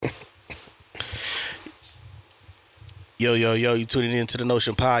Yo, you tuning in to the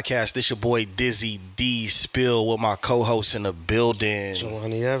Notion Podcast. This your boy Dizzy D Spill with my co-host in the building.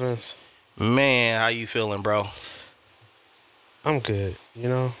 Jelani Evans. Man, how you feeling, bro? I'm good, you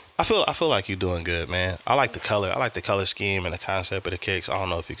know? I feel like you're doing good, man. I like the color. I like the color scheme and the concept of the kicks. I don't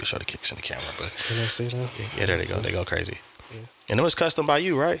know if you can show the kicks in the camera, but Can I see that? yeah, there they go. They go crazy. Yeah. And it was custom by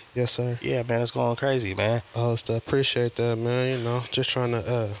you, right? Yes, sir. Yeah, man, it's going crazy, man. Oh, appreciate that, man. You know, just trying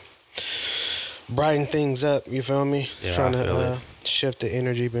to brighten things up, you feel me? Yeah, trying I feel to it. shift the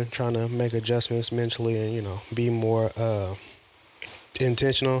energy, been trying to make adjustments mentally and, you know, be more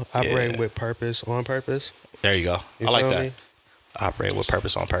intentional, operating with purpose, on purpose. There you go. You I like feel that. me? Operate with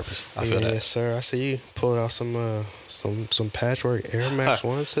purpose on purpose. I feel that. Yes, sir. I see you pulled out some patchwork Air Max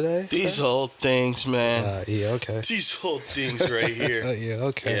 1s today. These sir? old things, man. Yeah, okay. These old things right here. Yeah,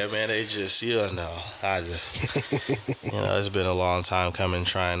 okay. Yeah, man, they just, you know, it's been a long time coming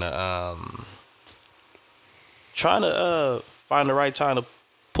trying to find the right time to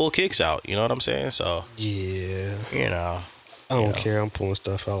pull kicks out, you know what I'm saying? So, Yeah. you know. I don't care. I'm pulling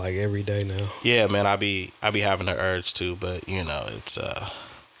stuff out like every day now. Yeah, man, I be having the urge to, but you know, it's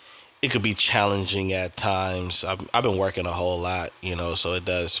it could be challenging at times. I've been working a whole lot, you know, so it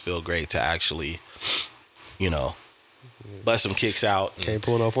does feel great to actually, you know, bust some kicks out. Can't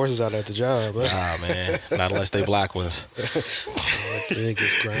pull no forces out at the job. But Nah, man, not unless they black ones. it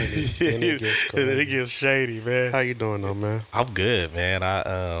gets grimy. Then it gets grimy. It gets shady, man. How you doing though, man? I'm good, man.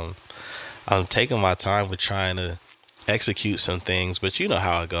 I'm taking my time with trying to execute some things, but you know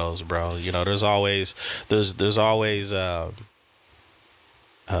how it goes, bro. You know, there's always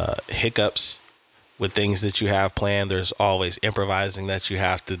hiccups with things that you have planned. There's always improvising that you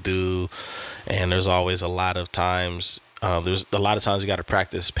have to do, and there's always a lot of times you got to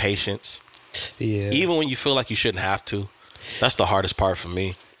practice patience. Yeah. Even when you feel like you shouldn't have to. That's the hardest part for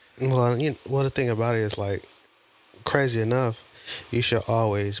me. Well, the thing about it is, like, crazy enough, you should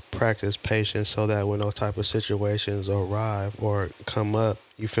always practice patience so that when those type of situations arrive or come up,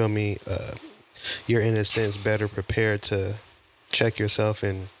 you feel me, you're in a sense better prepared to check yourself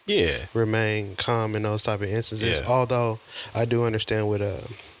and remain calm in those type of instances. Yeah. Although I do understand with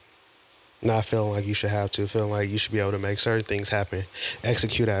not feeling like you should have to, feeling like you should be able to make certain things happen,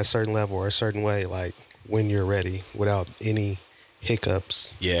 execute at a certain level or a certain way, like when you're ready without any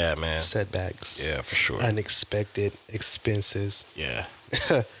hiccups, Yeah, man. setbacks, Yeah, for sure. unexpected expenses. Yeah.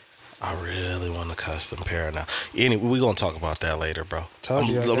 I really want a custom pair now. Anyway, we're going to talk about that later, bro. Told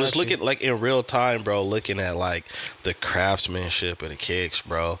you, I I'm got just you. looking, like, in real time, bro, looking at, like, the craftsmanship of the kicks,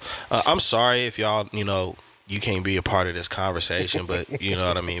 bro. I'm sorry if y'all, you know, you can't be a part of this conversation, but you know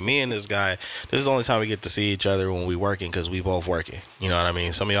what I mean? Me and this guy, this is the only time we get to see each other when we working because we both working. You know what I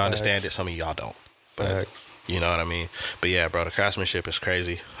mean? Some of y'all understand it, some of y'all don't. Facts. You know what I mean? But yeah, bro, the craftsmanship is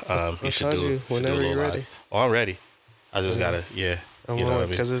crazy. You should told do you, it. whenever you're ready. Oh, I'm ready. I just gotta, you know what I mean?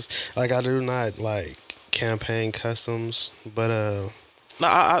 Because it's like I do not like campaign customs, but No,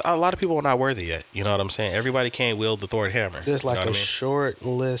 a lot of people are not worthy yet. You know what I'm saying? Everybody can't wield the Thor hammer. there's like you know a what I mean? short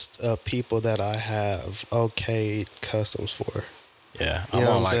list of people that I have okayed customs for. Yeah, You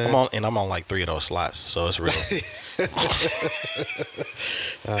know what I'm saying? I'm on like 3 of those slots, so it's real.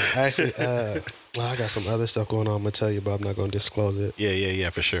 Actually, I got some other stuff going on. I'm gonna tell you, but I'm not gonna disclose it Yeah,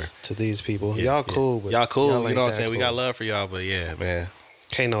 for sure. to these people. Yeah, Y'all cool, but y'all cool. ain't You know what I'm that saying? We cool. got love for y'all, but yeah, man.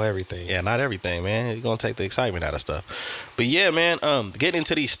 Can't know everything. Yeah, not everything, man. You're gonna take the excitement out of stuff. But yeah, man, getting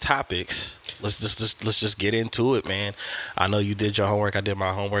into these topics, let's just get into it, man. I know you did your homework, I did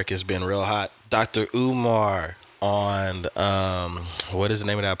my homework. It's been real hot. Dr. Umar on what is the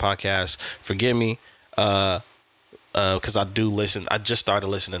name of that podcast? Forgive me. Because I do listen. I just started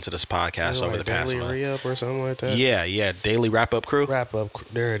listening to this podcast Is it over like the past Daily month. Re-Up or something like that. Yeah, Daily Wrap Up Crew. Wrap up.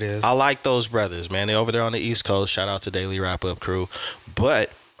 There it is. I like those brothers, man. They over there on the East Coast. Shout out to Daily Wrap Up Crew.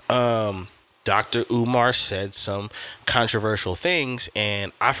 But Dr. Umar said some controversial things,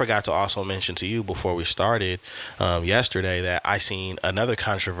 and I forgot to also mention to you before we started yesterday that I seen another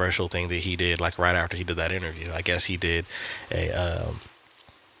controversial thing that he did, like right after he did that interview. I guess he did a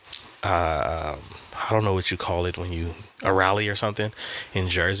I don't know what you call it when a rally or something in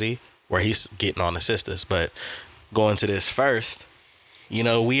Jersey where he's getting on the sisters. But going to this first, you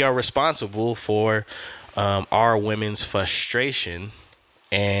know, we are responsible for our women's frustration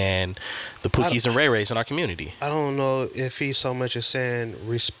and the Pookies and Ray Rays in our community. I don't know if he so much as saying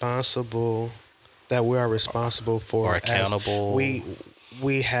responsible, that we are responsible for Or accountable.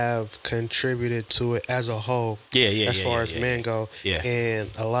 We have contributed to it as a whole. As far as men go. Yeah. And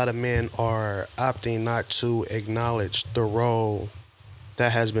a lot of men are opting not to acknowledge the role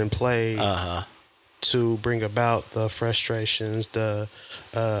that has been played to bring about the frustrations, the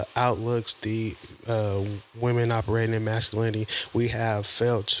outlooks, the women operating in masculinity. We have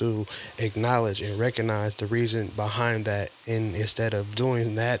failed to acknowledge and recognize the reason behind that. And instead of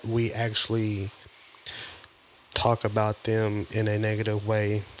doing that, we actually talk about them in a negative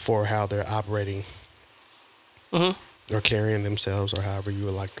way for how they're operating or carrying themselves, or however you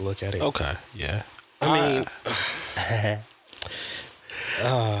would like to look at it. Okay. Yeah. I mean,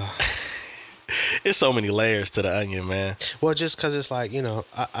 it's so many layers to the onion, man. well, just because it's like,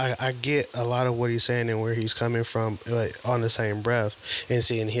 I get a lot of what he's saying and where he's coming from, like, on the same breath,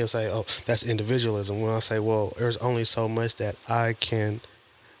 and he'll say, oh, that's individualism. When I say, well, there's only so much that I can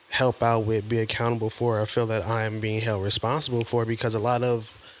help out with, be accountable for, I feel that I am being held responsible for, because a lot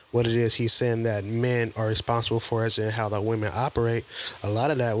of what it is he's saying that men are responsible for as in how the women operate, a lot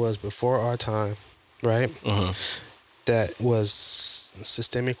of that was before our time, right? Mm-hmm. That was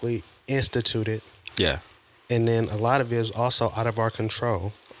systemically instituted. Yeah. And then a lot of it is also out of our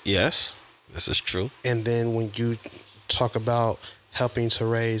control. Yes, this is true. And then when you talk about helping to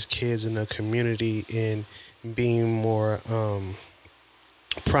raise kids in the community and being more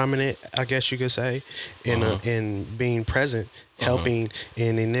prominent, I guess you could say, in being present, helping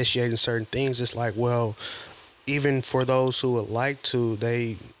and initiating certain things, it's like, well, even for those who would like to,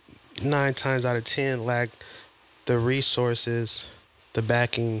 they 9 times out of 10 lack the resources, the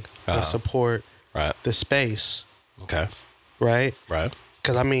backing, the support, right, the space. Okay. Right? Right.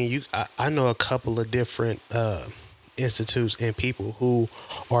 Because, I mean, I know a couple of different institutes and people who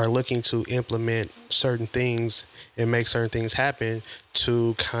are looking to implement certain things and make certain things happen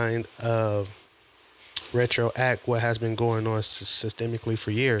to kind of retroact what has been going on systemically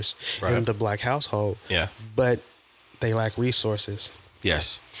for years in the black household. Yeah. But they lack resources.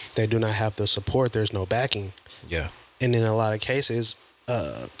 Yes. They do not have the support. There's no backing. Yeah. And in a lot of cases,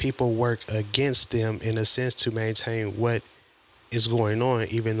 people work against them in a sense to maintain what is going on,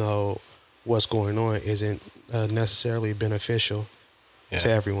 even though what's going on isn't necessarily beneficial to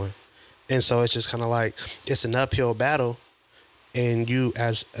everyone. And so it's just kind of like, it's an uphill battle, and you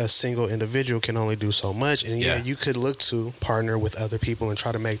as a single individual can only do so much. And you could look to partner with other people and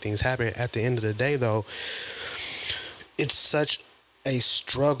try to make things happen. At the end of the day, though, it's such a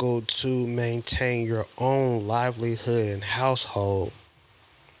struggle to maintain your own livelihood and household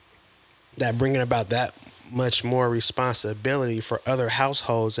that bringing about that much more responsibility for other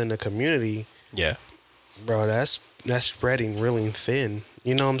households in the community. Yeah. Bro, that's spreading really thin.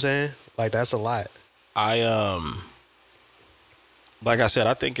 You know what I'm saying? Like, that's a lot. Like I said,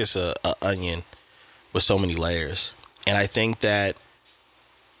 I think it's a onion with so many layers. And I think that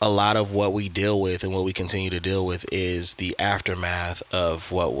a lot of what we deal with and what we continue to deal with is the aftermath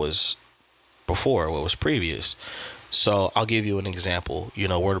of what was before, what was previous. So I'll give you an example. You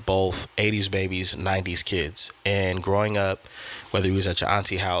know, we're both 80s babies, 90s kids. And growing up, whether you was at your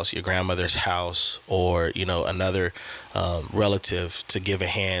auntie house, your grandmother's house, or, you know, another relative to give a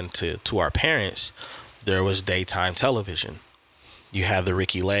hand to our parents, there was daytime television. You had the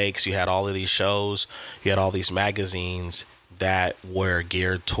Ricky Lakes, you had all of these shows, you had all these magazines that were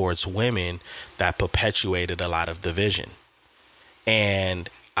geared towards women that perpetuated a lot of division. And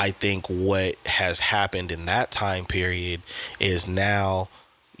I think what has happened in that time period is now,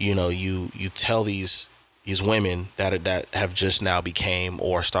 you know, you tell these women that have just now became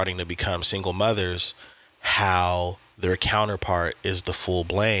or starting to become single mothers how their counterpart is the full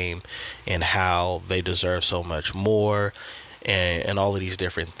blame and how they deserve so much more and all of these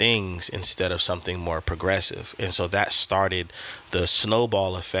different things instead of something more progressive. And so that started the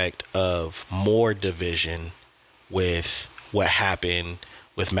snowball effect of more division with what happened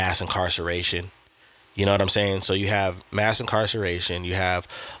with mass incarceration. You know what I'm saying? So you have mass incarceration, you have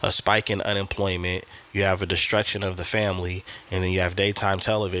a spike in unemployment, you have a destruction of the family, and then you have daytime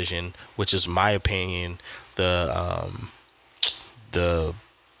television, which is my opinion, the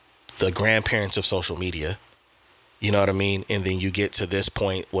grandparents of social media. You know what I mean? And then you get to this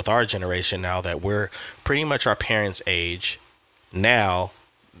point with our generation now that we're pretty much our parents' age now,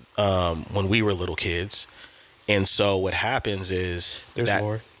 when we were little kids. And so what happens is there's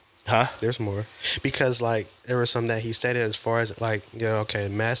more. Huh? There's more. Because, like, there was something that he said as far as, like,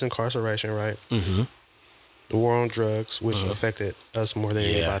 mass incarceration, right? Mm-hmm. The war on drugs, which affected us more than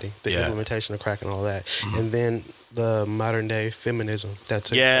anybody. The implementation of crack and all that. Mm-hmm. And then the modern day feminism that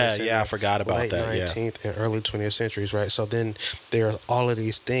took place in I forgot about late that. 19th and early 20th centuries, right? So then there are all of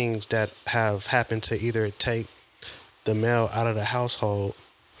these things that have happened to either take the male out of the household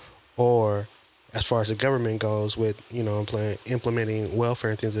or as far as the government goes with, implementing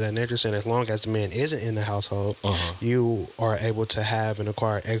welfare and things of that nature, saying as long as the man isn't in the household, you are able to have and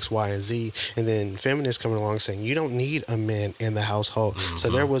acquire X, Y, and Z. And then feminists coming along saying you don't need a man in the household. So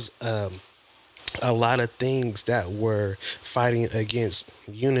there was a lot of things that were fighting against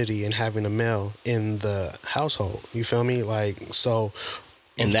unity and having a male in the household. You feel me? Like, so.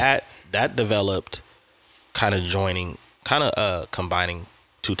 And that developed combining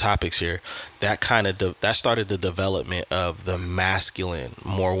two topics here. That that started the development of the masculine,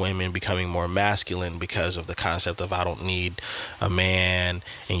 more women becoming more masculine because of the concept of I don't need a man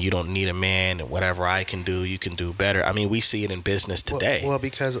and you don't need a man, and whatever I can do, you can do better. I mean, we see it in business today. Well,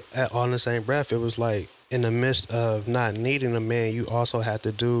 because on the same breath, it was like in the midst of not needing a man, you also have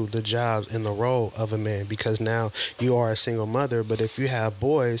to do the jobs and the role of a man, because now you are a single mother. But if you have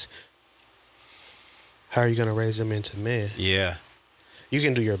boys, how are you going to raise them into men? Yeah. You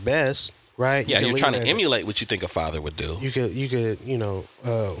can do your best, right? Yeah, you're trying to emulate what you think a father would do. You could,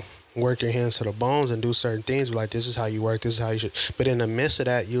 work your hands to the bones and do certain things. Like, this is how you work. This is how you should. But in the midst of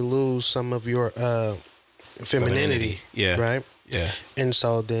that, you lose some of your femininity. Yeah. Right. Yeah. And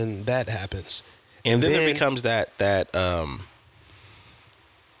so then that happens. And then there becomes that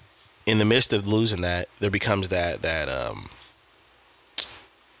in the midst of losing that, there becomes that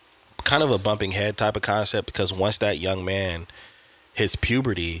kind of a bumping head type of concept, because once that young man hits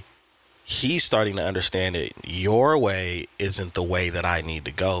puberty, he's starting to understand that your way isn't the way that I need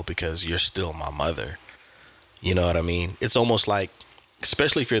to go, because you're still my mother. You know what I mean? It's almost like,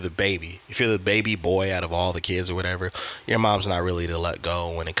 especially if you're the baby boy out of all the kids or whatever, your mom's not really to let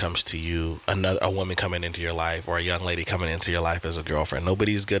go when it comes to you, a woman coming into your life, or a young lady coming into your life as a girlfriend.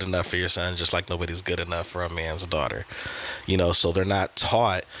 Nobody's good enough for your son, just like nobody's good enough for a man's daughter. So they're not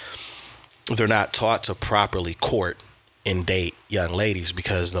taught to properly court and date young ladies,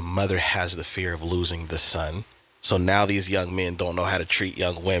 because the mother has the fear of losing the son. So now these young men don't know how to treat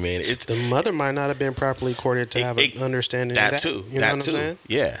young women. The mother might not have been properly courted to have an understanding of that. Too. You know that what too. I'm saying?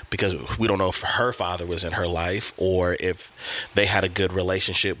 Yeah, because we don't know if her father was in her life, or if they had a good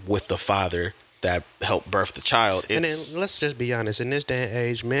relationship with the father that helped birth the child. And then let's just be honest. In this day and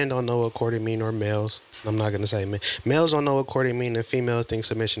age, men don't know what courting mean, or males. I'm not going to say men. Males don't know what courting mean, and females think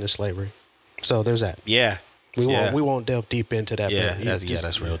submission is slavery. So there's that. Yeah. We won't delve deep into that. Yeah,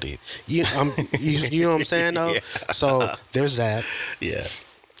 that's real deep. You know what I'm saying, though? Yeah. So there's that. Yeah.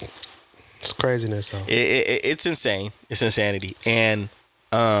 It's craziness, though. It's insane. It's insanity. And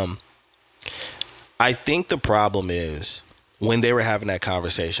I think the problem is, when they were having that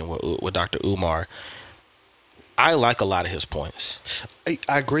conversation with Dr. Umar, I like a lot of his points.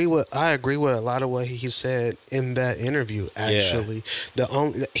 I agree with a lot of what he said in that interview. Actually,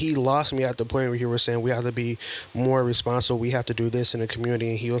 he lost me at the point where he was saying we have to be more responsible. We have to do this in the community,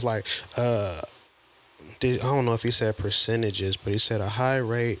 and he was like, I don't know if he said percentages, but he said a high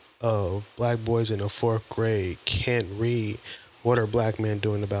rate of black boys in the 4th grade can't read. What are black men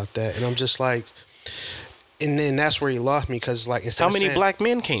doing about that? And I'm just like, and then that's where he lost me, because like, how many black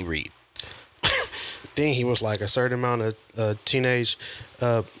men can't read? Thing he was like, a certain amount of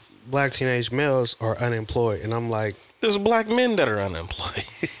black teenage males are unemployed, and I'm like, there's black men that are unemployed.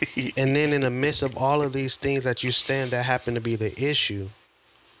 And then in the midst of all of these things that you stand that happen to be the issue,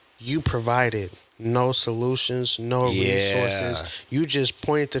 you provided no solutions, no resources. You just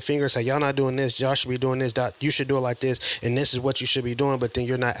pointed the finger and say, y'all not doing this, y'all should be doing this, you should do it like this, and this is what you should be doing. But then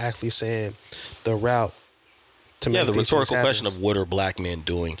you're not actually saying the route to make the rhetorical question of what are black men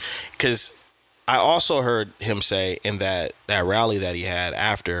doing? Because I also heard him say in that rally that he had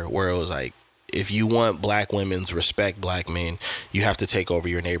after, where it was like, if you want black women to respect black men, you have to take over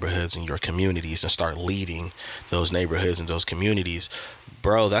your neighborhoods and your communities and start leading those neighborhoods and those communities.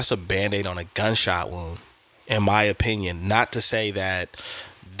 Bro, that's a Band-Aid on a gunshot wound, in my opinion. Not to say that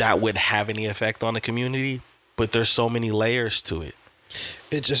would have any effect on the community, but there's so many layers to it.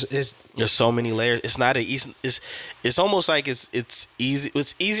 There's so many layers. It's not it's almost like it's easy.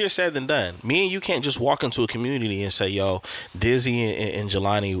 It's easier said than done. Me and you can't just walk into a community and say, yo, Dizzy and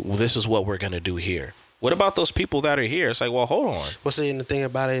Jelani, this is what we're going to do here. What about those people that are here? It's like, well, hold on. Well, see, and the thing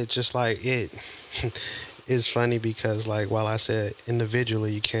about it, it's just like it's funny, because like, while I said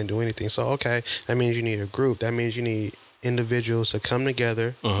individually you can't do anything. So, okay, that means you need a group. That means you need individuals to come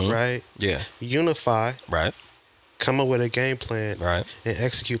together, right? Yeah. Unify. Right. Come up with a game plan, right, and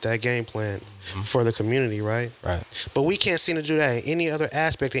execute that game plan. for the community, right? Right. But we can't seem to do that in any other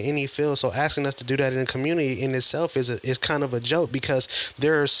aspect in any field. So asking us to do that in the community in itself is kind of a joke, because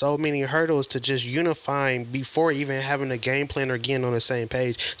there are so many hurdles to just unifying before even having a game plan or getting on the same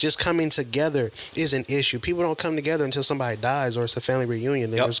page. Just coming together is an issue. People don't come together until somebody dies or it's a family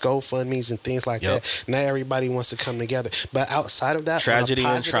reunion. Then there's GoFundMe's and things like that. Not everybody wants to come together. But outside of that, tragedy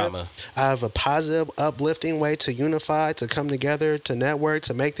and trauma, I have a positive, uplifting way to unify, to come together, to network,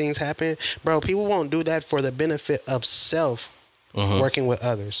 to make things happen. Bro, people won't do that for the benefit of self. Working with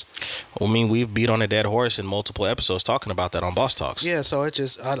others. I mean, we've beat on a dead horse in multiple episodes talking about that on Boss Talks. Yeah, so it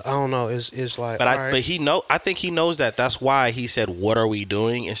just I don't know. It's like, but I think he knows that. That's why he said, "What are we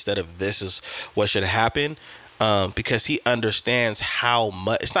doing?" instead of "This is what should happen," because he understands how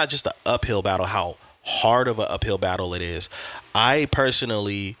much. It's not just an uphill battle. How hard of an uphill battle it is. I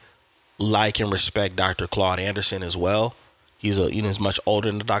personally like and respect Dr. Claude Anderson as well. He's much older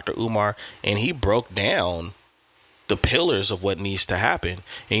than Dr. Umar, and he broke down the pillars of what needs to happen.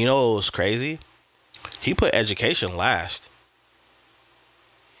 And you know what was crazy? He put education last.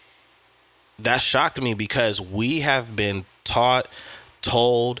 That shocked me, because we have been taught,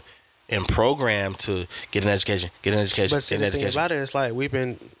 told, and programmed to get an education, get an education, but see, get an the thing education. about it is, like, we've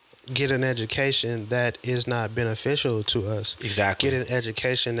been getting an education that is not beneficial to us. Exactly. Get an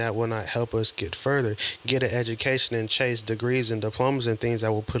education that will not help us get further. Get an education and chase degrees and diplomas and things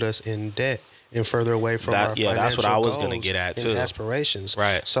that will put us in debt and further away from our financial that's what I was goals going to get at too. And aspirations.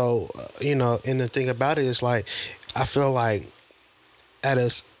 Right. So, and the thing about it is, like, I feel like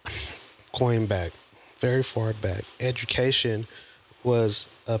going back, very far back, education was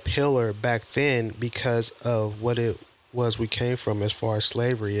a pillar back then because of what it was we came from as far as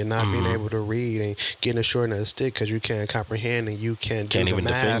slavery and not being able to read and getting a short and a stick because you can't comprehend and you can't do the even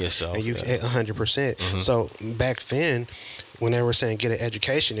math defend yourself. and you 100%. So back then, when they were saying get an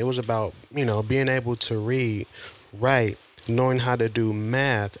education, it was about being able to read, write, knowing how to do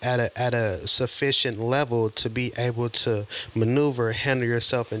math at a sufficient level to be able to maneuver, handle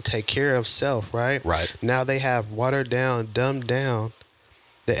yourself, and take care of self. Right. Now they have watered down, dumbed down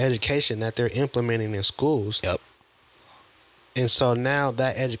the education that they're implementing in schools. Yep. And so now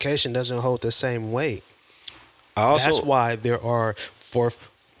that education doesn't hold the same weight. That's why there are fourth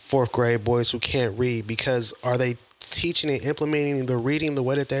grade boys who can't read, because are they teaching and implementing the reading the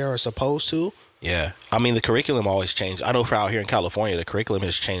way that they are supposed to? Yeah. I mean, the curriculum always changed. I know for out here in California, the curriculum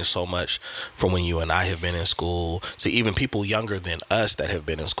has changed so much from when you and I have been in school to even people younger than us that have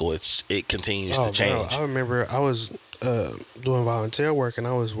been in school. It continues to change. Bro, I remember I was doing volunteer work, and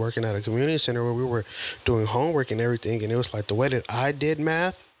I was working at a community center where we were doing homework and everything, and it was like the way that I did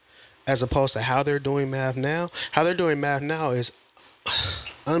math as opposed to how they're doing math now. How they're doing math now is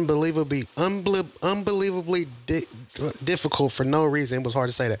unbelievably difficult for no reason. It was hard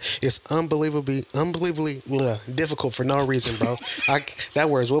to say that. It's unbelievably difficult for no reason, bro. That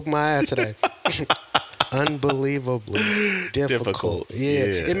word's whooping my ass today. Unbelievably difficult. Yeah,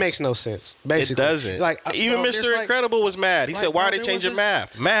 it makes no sense. Basically, it doesn't. Like even Mr. Incredible was mad. He said, "Why are they changing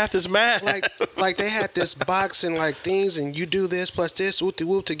math? Math is math." Like they had this box and like things, and you do this plus this, whoop de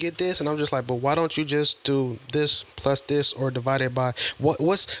whoop to get this, and I'm just like, but why don't you just do this plus this or divide it by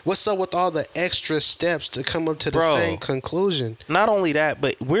what's up with all the extra steps to come up to the same conclusion? Not only that,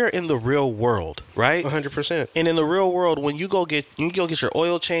 but we're in the real world, right? 100%. And in the real world, when you go get your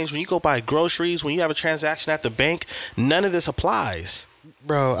oil changed, when you go buy groceries, when you have a transaction at the bank, none of this applies.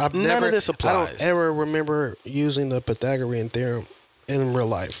 Bro, none of this applies. I don't ever remember using the Pythagorean theorem in real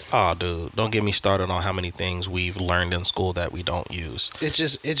life. Oh, dude, don't get me started on how many things we've learned in school that we don't use. It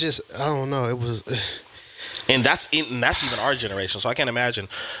just I don't know. It was And that's even our generation. So I can't imagine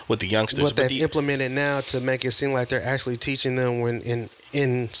with the youngsters. What they've implemented now to make it seem like they're actually teaching them when in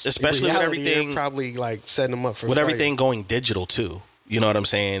especially reality, with everything, probably like setting them up for with failure. everything going digital too. You know what I'm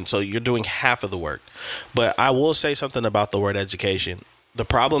saying? So you're doing half of the work. But I will say something about the word education. The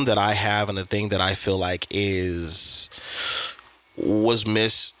problem that I have, and the thing that I feel like was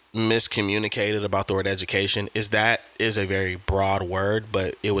miscommunicated about the word education, is that is a very broad word,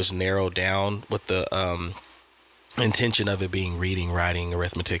 but it was narrowed down with the intention of it being reading, writing,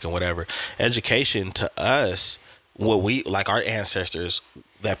 arithmetic, and whatever. Education to us, what we, like our ancestors,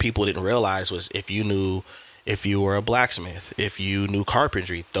 that people didn't realize was if you were a blacksmith, if you knew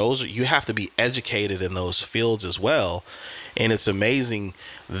carpentry, you have to be educated in those fields as well. And it's amazing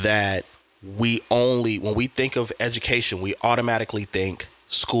that when we think of education, we automatically think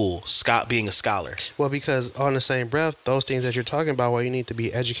school, being a scholar. Well, because on the same breath, those things that you're talking about, while you need to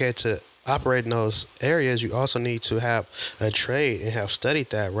be educated to operate in those areas, you also need to have a trade and have studied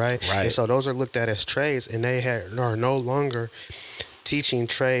that, right? Right. And so those are looked at as trades, and they are no longer teaching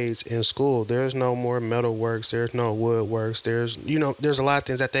trades in school. There's no more metal works. There's no wood works. There's a lot of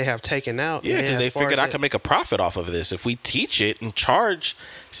things that they have taken out. Yeah, because they figured I can make a profit off of this if we teach it and charge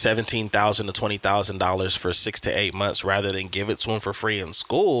 $17,000 to $20,000 for 6 to 8 months rather than give it to them for free in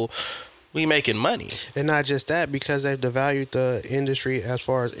school. We making money. And not just that, because they've devalued the industry as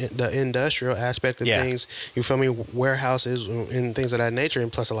far as the industrial aspect of things. You feel me? Warehouses and things of that nature, and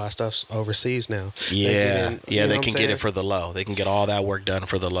plus a lot of stuff's overseas now. Yeah, they can get it for the low. They can get all that work done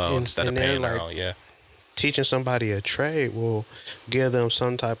for the low instead of paying their own. Yeah. Teaching somebody a trade will give them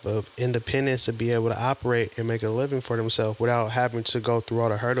some type of independence to be able to operate and make a living for themselves without having to go through all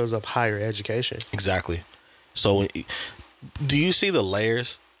the hurdles of higher education. Exactly. So, do you see the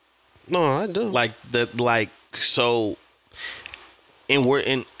layers? No, I do. So,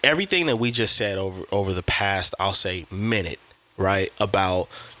 in everything that we just said over the past, I'll say minute, right, about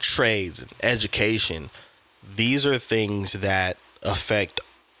trades and education. These are things that affect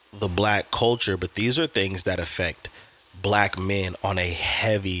the black culture, but these are things that affect black men on a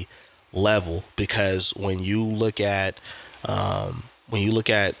heavy level, because when you look at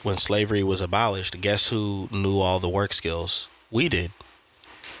when slavery was abolished, guess who knew all the work skills? We did.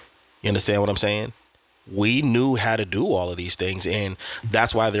 You understand what I'm saying? We knew how to do all of these things. And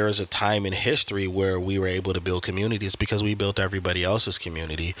that's why there is a time in history where we were able to build communities, because we built everybody else's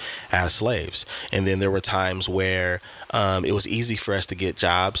community as slaves. And then there were times where it was easy for us to get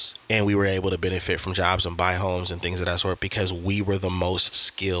jobs, and we were able to benefit from jobs and buy homes and things of that sort, because we were the most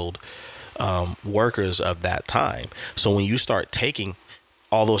skilled workers of that time. So when you start taking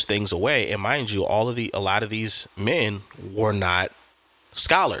all those things away, and mind you, a lot of these men were not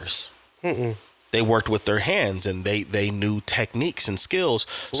scholars. They worked with their hands, and they knew techniques and skills.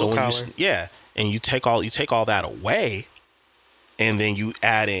 So when you take all that away, and then you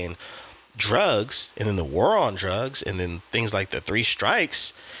add in drugs, and then the war on drugs, and then things like the 3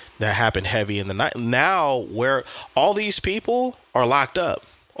 strikes that happened heavy in the night. Now, where all these people are locked up,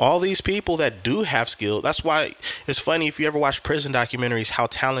 all these people that do have skill. That's why it's funny, if you ever watch prison documentaries, how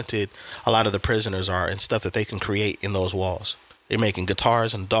talented a lot of the prisoners are and stuff that they can create in those walls. They're making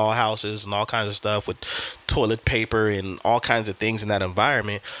guitars and doll houses and all kinds of stuff with toilet paper and all kinds of things in that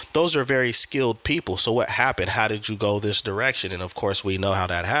environment. Those are very skilled people. So what happened? How did you go this direction? And of course, we know how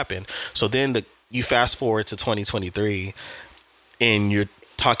that happened. So then you fast forward to 2023, and you're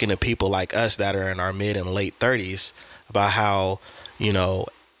talking to people like us that are in our mid and late 30s about how,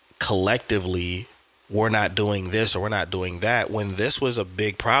 collectively we're not doing this or we're not doing that. When this was a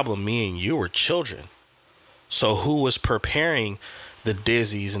big problem, me and you were children. So who was preparing the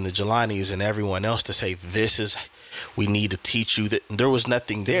Dizzies and the Jelanis and everyone else to say, we need to teach you that? There was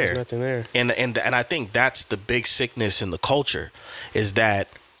nothing there. There was nothing there. And I think that's the big sickness in the culture, is that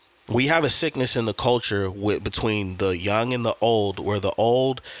we have a sickness in the culture between the young and the old, where the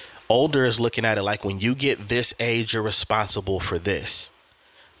older is looking at it like, when you get this age, you're responsible for this.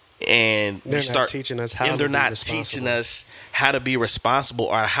 And they're not teaching us how to be responsible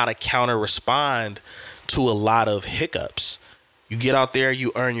or how to counter respond to a lot of hiccups. You get out there,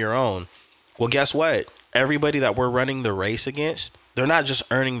 you earn your own. Well, guess what? Everybody that we're running the race against, they're not just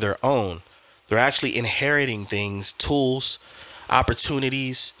earning their own. They're actually inheriting things, tools,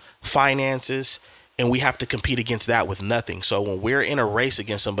 opportunities, finances, and we have to compete against that with nothing. So when we're in a race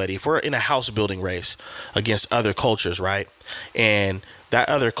against somebody, if we're in a house building race against other cultures, right? And that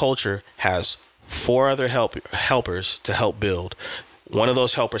other culture has 4 other helpers to help build. One of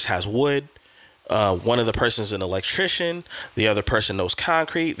those helpers has wood. One of the person's an electrician. The other person knows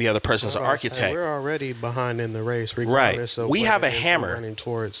concrete. The other person's an architect. We're already behind in the race, regardless of we have a hammer running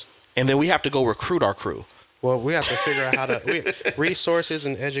towards. And then we have to go recruit our crew. Well, we have to figure out how to resources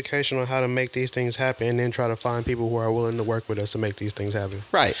and education on how to make these things happen, and then try to find people who are willing to work with us to make these things happen.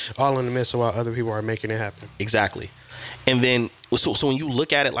 Right. All in the midst of while other people are making it happen. Exactly. And then, so when you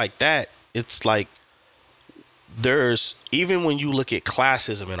look at it like that, it's like even when you look at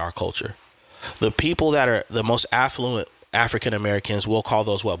classism in our culture, the people that are the most affluent African Americans, we'll call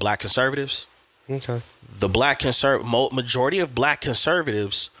those Black conservatives. Okay. The majority of Black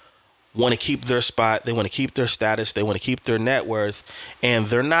conservatives want to keep their spot. They want to keep their status. They want to keep their net worth. And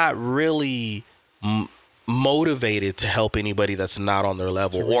they're not really motivated to help anybody that's not on their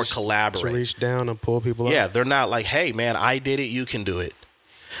level or collaborate. To reach down and pull people up. Yeah, they're not like, hey, man, I did it. You can do it.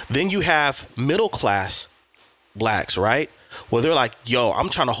 Then you have middle class Blacks, right? Well, they're like, yo, I'm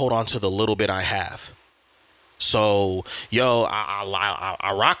trying to hold on to the little bit I have. So, yo,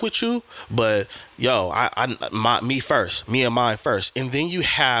 I rock with you, but yo, me and mine first. And then you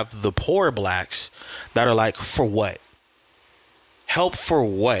have the poor Blacks that are like, for what? Help for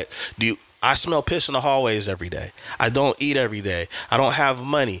what? I smell piss in the hallways every day. I don't eat every day. I don't have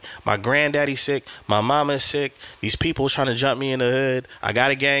money. My granddaddy's sick. My mama's sick. These people trying to jump me in the hood. I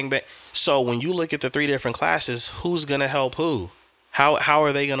got a gangbang. So when you look at the three different classes, who's going to help who? How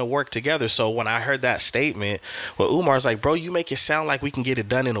are they going to work together? So when I heard that statement, well, Umar's like, bro, you make it sound like we can get it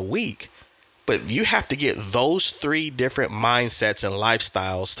done in a week. But you have to get those three different mindsets and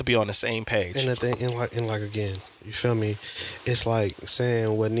lifestyles to be on the same page. And the thing, and like again, you feel me? It's like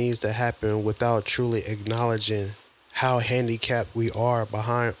saying what needs to happen without truly acknowledging how handicapped we are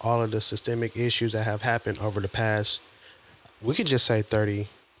behind all of the systemic issues that have happened over the past, we could just say 30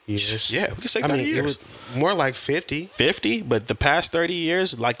 years. Yeah, we could say 30 years. It was more like 50. 50, but the past 30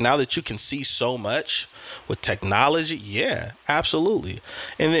 years, like now that you can see so much with technology, yeah, absolutely.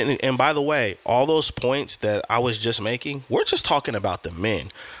 And by the way, all those points that I was just making, we're just talking about the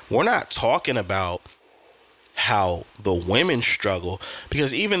men. We're not talking about how the women struggle,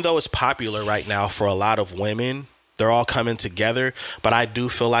 because even though it's popular right now for a lot of women, they're all coming together, but I do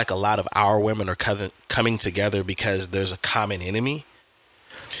feel like a lot of our women are coming together because there's a common enemy.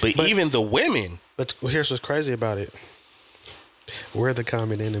 But even the women. But here's what's crazy about it. We're the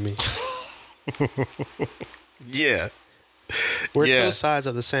common enemy. Yeah. We're two sides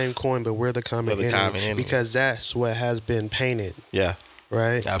of the same coin, but we're the common enemy. Because that's what has been painted. Yeah.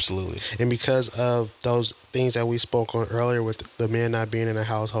 Right? Absolutely. And because of those things that we spoke on earlier with the men not being in a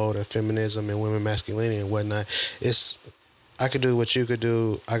household and feminism and women masculinity and whatnot, it's, I could do what you could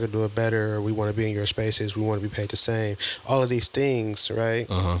do. I could do it better. We want to be in your spaces. We want to be paid the same. All of these things, right?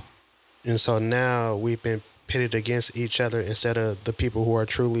 Uh-huh. And so now we've been pitted against each other instead of the people who are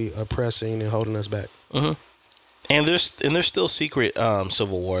truly oppressing and holding us back. Uh-huh. And there's still secret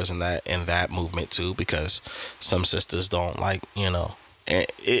civil wars in that movement too, because some sisters don't like, and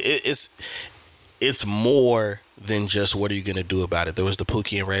it's more than just what are you going to do about it. There was the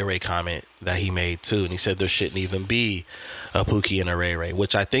Pookie and Ray Ray comment that he made too, and he said there shouldn't even be a Pookie and a Ray Ray,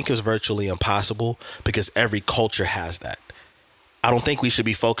 which I think is virtually impossible because every culture has that. I don't think we should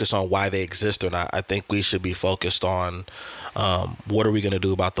be focused on why they exist or not. I think we should be focused on what are we going to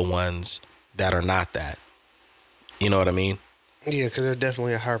do about the ones that are not that. You know what I mean? Yeah, because there's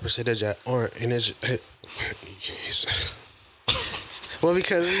definitely a higher percentage that aren't, and it's well,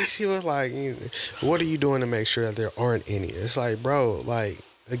 because you see what, like, what are you doing to make sure that there aren't any? It's like, bro, like,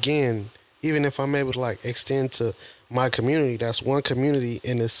 again, even if I'm able to, like, extend to my community, that's one community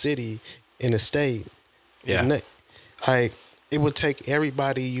in the city, in the state. Yeah. Like, it would take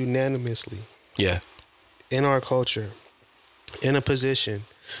everybody unanimously. Yeah. In our culture, in a position,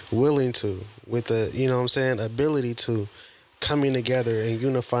 willing to, with the, ability to coming together and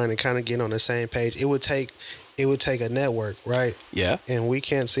unifying and kind of getting on the same page. It would take a network, right? Yeah. And we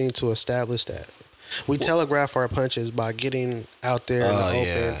can't seem to establish that. We telegraph our punches by getting out there in the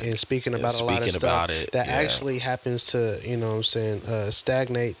open and speaking about a lot of stuff that actually happens to,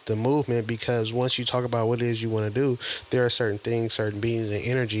 stagnate the movement, because once you talk about what it is you want to do, there are certain things, certain beings and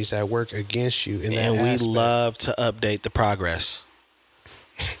energies that work against you. And we love to update the progress.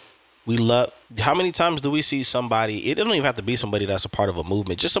 We love, how many times do we see somebody, it don't even have to be somebody that's a part of a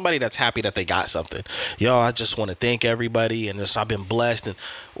movement, just somebody that's happy that they got something. Yo, I just want to thank everybody and I've been blessed. And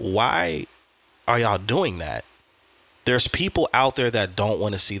why are y'all doing that? There's people out there that don't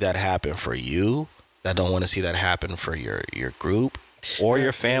want to see that happen for you, that don't want to see that happen for your group or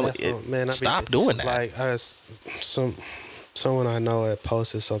your family. Stop doing that. Like, someone I know had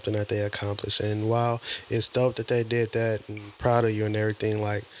posted something that they accomplished, and while it's dope that they did that and proud of you and everything,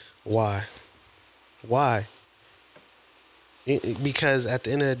 like, why? Because at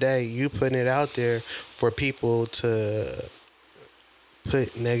the end of the day, you putting it out there for people to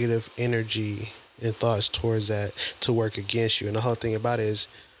put negative energy and thoughts towards that to work against you. And the whole thing about it is,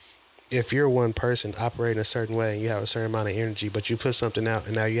 if you're one person operating a certain way and you have a certain amount of energy, but you put something out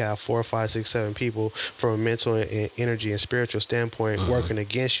and now you have 4, 5, 6, 7 people from a mental and energy and spiritual standpoint working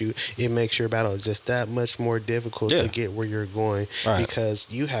against you, it makes your battle just that much more difficult to get where you're going, because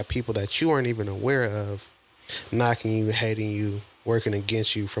you have people that you aren't even aware of knocking you, hating you, working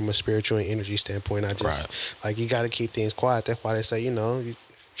against you from a spiritual and energy standpoint. Like, you got to keep things quiet. That's why they say, you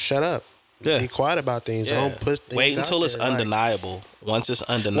shut up. Yeah. Be quiet about things. Don't put things Wait until it's undeniable. Like, once it's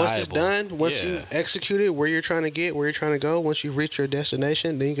undeniable. Once it's done, once you execute it, where you're trying to get, where you're trying to go, once you reach your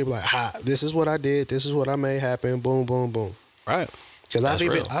destination, then you can be like, this is what I did. This is what I made happen. Boom, boom, boom. Right. Because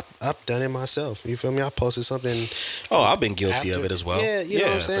I've done it myself. You feel me? I posted something. Oh, I've been guilty of it as well. Yeah, you know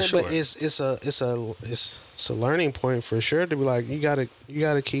what I'm saying. Sure. But it's a learning point for sure to be like, you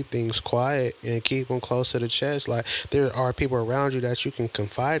gotta keep things quiet and keep them close to the chest. Like, there are people around you that you can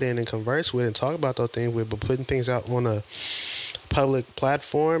confide in and converse with and talk about those things with, but putting things out on a public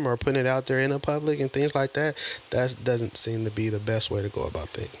platform or putting it out there in the public and things like that, that doesn't seem to be the best way to go about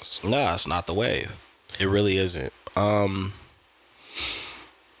things. No, it's not the wave. It really isn't.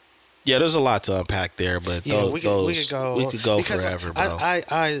 Yeah, there's a lot to unpack there, but Yeah, we could go because forever, bro.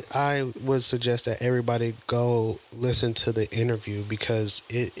 I would suggest that everybody go listen to the interview because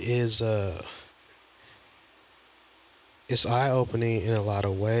it is it's eye opening in a lot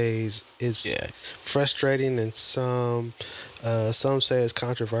of ways. It's frustrating in some. Some say it's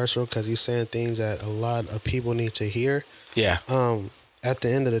controversial because he's saying things that a lot of people need to hear. Yeah. At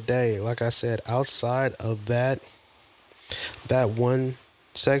the end of the day, like I said, outside of that one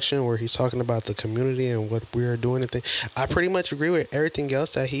section where he's talking about the community and what we're doing and things, I pretty much agree with everything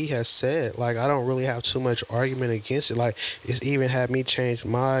else that he has said. Like, I don't really have too much argument against it. Like, it's even had me change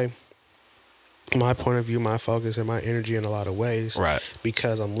my point of view, my focus, and my energy in a lot of ways. Right.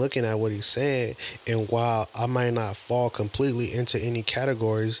 Because I'm looking at what he's saying, and while I might not fall completely into any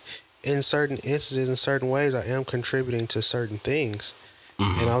categories, in certain instances, in certain ways, I am contributing to certain things.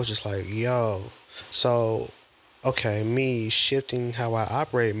 And I was just like, yo, so, okay, me shifting how I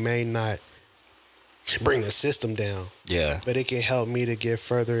operate may not bring the system down. Yeah. But it can help me to get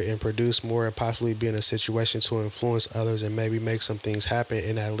further and produce more and possibly be in a situation to influence others and maybe make some things happen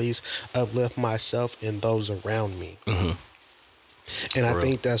and at least uplift myself and those around me. And I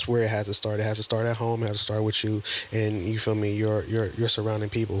think that's where it has to start. It has to start at home. It has to start with you, and you feel me. Your surrounding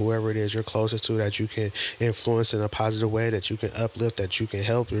people, whoever it is you're closest to, that you can influence in a positive way, that you can uplift, that you can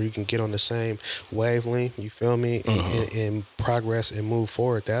help, or you can get on the same wavelength. You feel me, and progress and move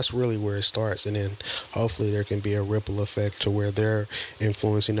forward. That's really where it starts, and then hopefully there can be a ripple effect to where they're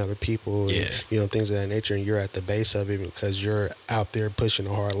influencing other people, and, things of that nature, and you're at the base of it because you're out there pushing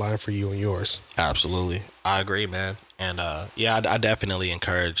a hard line for you and yours. Absolutely, I agree, man. And I definitely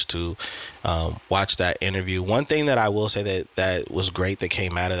encourage to watch that interview. One thing that I will say that was great that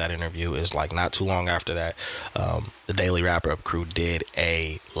came out of that interview is, like, not too long after that, the Daily Wrap Up crew did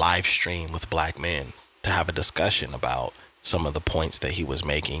a live stream with black men to have a discussion about some of the points that he was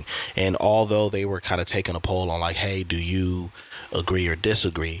making. And although they were kind of taking a poll on, like, hey, do you agree or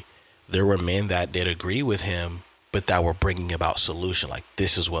disagree? There were men that did agree with him, but that were bringing about solution. Like,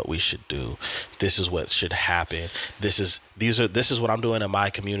 this is what we should do. This is what should happen. This is what I'm doing in my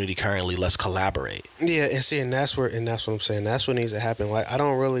community currently. Let's collaborate. Yeah, and that's what I'm saying. That's what needs to happen. Like, I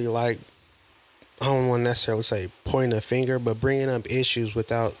don't want to necessarily say pointing a finger, but bringing up issues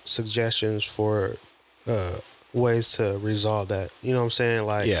without suggestions for ways to resolve that. You know what I'm saying?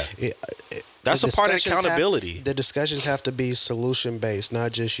 Like, that's a part of accountability. The discussions have to be solution based,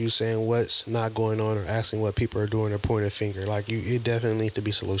 not just you saying what's not going on or asking what people are doing or pointing a finger. Like, it definitely needs to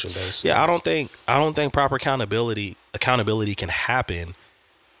be solution based. Yeah, I don't think proper accountability can happen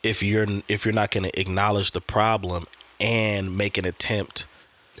if you're not going to acknowledge the problem and make an attempt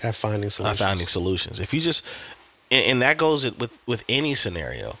at finding solutions. If you just, and that goes with any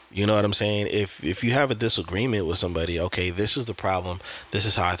scenario. You know what I'm saying? If you have a disagreement with somebody, okay, this is the problem. This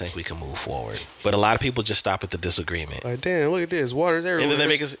is how I think we can move forward. But a lot of people just stop at the disagreement. Like, damn, look at this. Water's everywhere. And then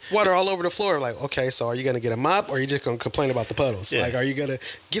they make water all over the floor. Like, okay, so are you going to get a mop or are you just going to complain about the puddles? Yeah. Like, are you going to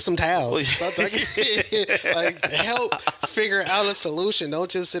get some towels? Like, help figure out a solution.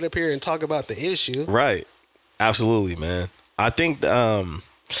 Don't just sit up here and talk about the issue. Right. Absolutely, man. I think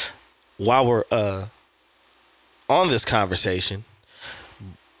while we're on this conversation,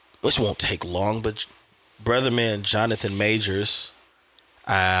 which won't take long, but brother man Jonathan Majors,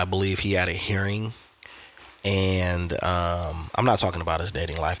 I believe he had a hearing, and I'm not talking about his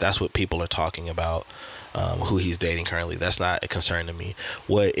dating life. That's what people are talking about, who he's dating currently. That's not a concern to me.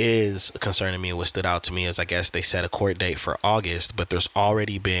 What is a concern to me and what stood out to me is, I guess they set a court date for August, but there's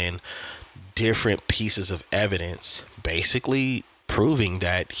already been different pieces of evidence basically proving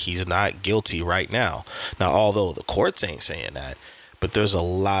that he's not guilty right now. Now, although the courts ain't saying that, but there's a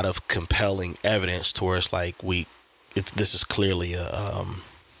lot of compelling evidence towards, like, this is clearly a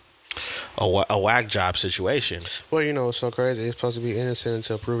whack job situation. Well, it's so crazy. He's supposed to be innocent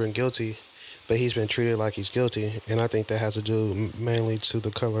until proven guilty, but he's been treated like he's guilty, and I think that has to do mainly to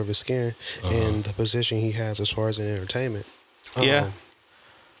the color of his skin and the position he has as far as in entertainment. Yeah.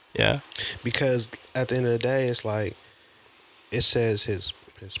 Because at the end of the day, it's like, it says his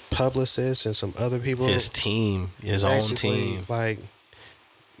publicist and some other people, his team, his own team, like,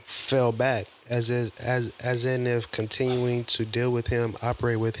 fell back as in if continuing to deal with him,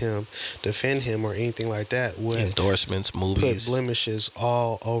 operate with him, defend him, or anything like that would endorsements, movies, put blemishes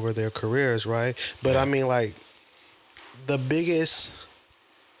all over their careers, right? But I mean, like, the biggest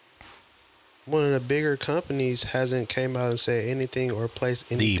one of the bigger companies hasn't came out and said anything or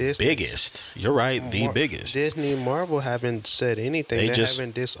placed any The distance. biggest. You're right. The biggest. Disney, Marvel haven't said anything. They just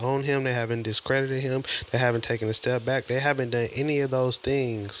haven't disowned him. They haven't discredited him. They haven't taken a step back. They haven't done any of those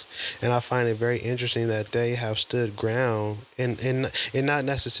things. And I find it very interesting that they have stood ground and not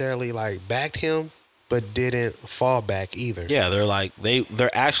necessarily like backed him, but didn't fall back either. Yeah, they're like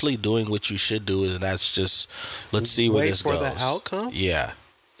they're actually doing what you should do, and that's just let's see where this goes. Wait for the outcome. Yeah.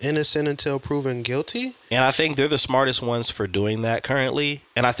 Innocent until proven guilty. And I think they're the smartest ones for doing that currently.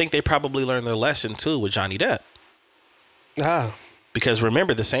 And I think they probably learned their lesson too with Johnny Depp. Because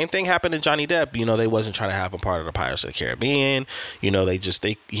remember, the same thing happened to Johnny Depp. You know, they wasn't trying to have him part of the Pirates of the Caribbean. You know,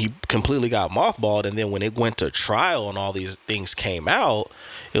 he completely got mothballed. And then when it went to trial and all these things came out,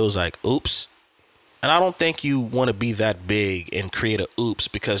 it was like, oops. And I don't think you want to be that big and create a oops,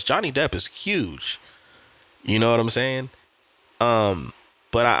 because Johnny Depp is huge. You know what I'm saying?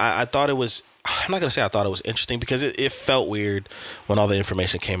 But I thought it was, I'm not going to say I thought it was interesting, because it felt weird when all the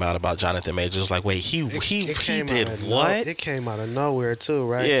information came out about Jonathan Majors. It was like, wait, he did what? It came out of nowhere too,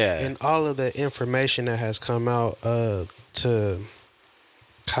 right? Yeah. And all of the information that has come out to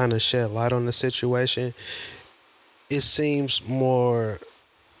kind of shed light on the situation, it seems more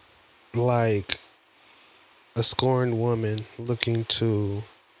like a scorned woman looking to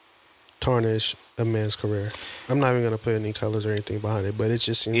tarnish a man's career. I'm not even going to put any colors or anything behind it, but it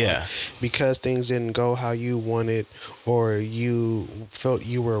just seems like because things didn't go how you wanted, or you felt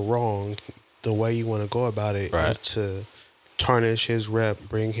you were wrong, the way you want to go about it is to tarnish his rep,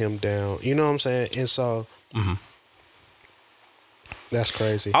 bring him down. You know what I'm saying? And so that's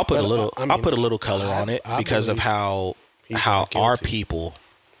crazy. I'll put a little color on it because of how our people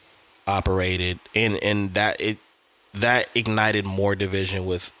operated, and that ignited more division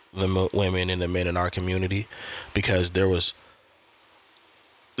with the women and the men in our community, because there was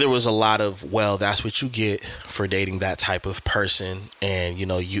a lot of, well, that's what you get for dating that type of person. And you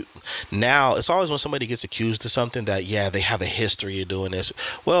know, now it's always when somebody gets accused of something that, yeah, they have a history of doing this.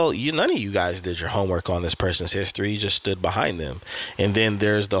 Well, none of you guys did your homework on this person's history. You just stood behind them. And then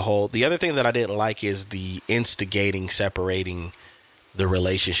there's the other thing that I didn't like is the separating the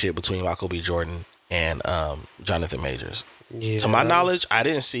relationship between Michael B. Jordan and Jonathan Majors. Yeah. To my knowledge, I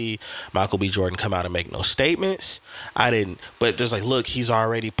didn't see Michael B. Jordan come out and make no statements. But there's like, look, he's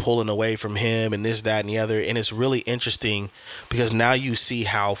already pulling away from him and this, that, and the other. And it's really interesting because now you see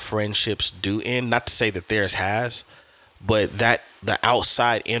how friendships do end. Not to say that theirs has, but that the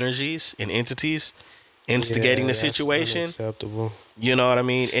outside energies and entities instigating the situation. Unacceptable. You know what I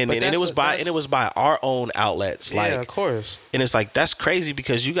mean? And it was by our own outlets. Like, yeah, of course. And it's like, that's crazy,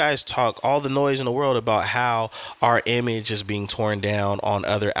 because you guys talk all the noise in the world about how our image is being torn down on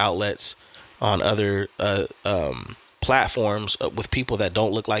other outlets, on other platforms with people that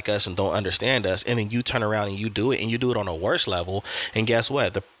don't look like us and don't understand us. And then you turn around and you do it, and you do it on a worse level. And guess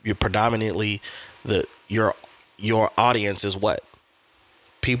what? You're predominantly your audience is what?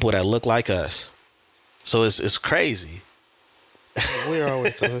 People that look like us. So it's crazy. We're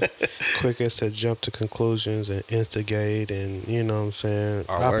always the quickest to jump to conclusions and instigate, and you know what I'm saying,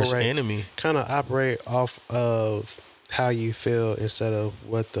 our worst enemy. Kind of operate off of how you feel instead of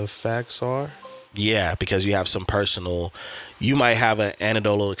what the facts are. Yeah, because you have some you might have an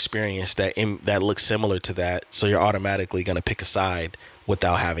anecdotal experience that looks similar to that, so you're automatically going to pick a side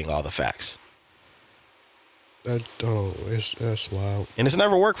without having all the facts. That's wild. And it's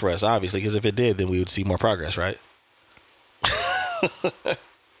never worked for us, obviously, because if it did, then we would see more progress, right?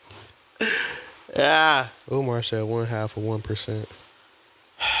 Yeah. Umar said 1/2 of 1%.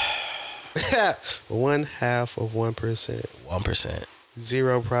 1/2 of 1%. 1%.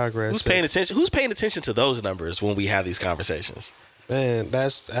 Zero progress. Who's paying attention? Who's paying attention to those numbers when we have these conversations? Man,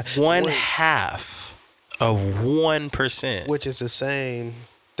 that's 1/2 of 1%, which is the same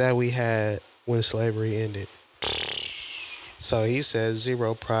that we had when slavery ended. So he said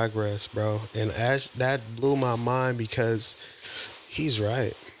zero progress, bro, and that blew my mind because he's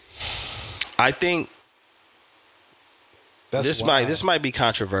right. I think this might be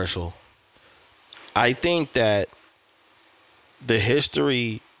controversial. I think that the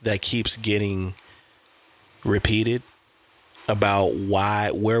history that keeps getting repeated about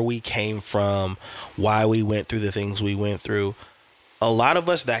where we came from, why we went through the things we went through, a lot of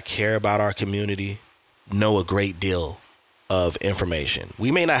us that care about our community know a great deal of information.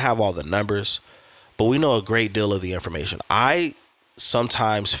 We may not have all the numbers, but we know a great deal of the information. I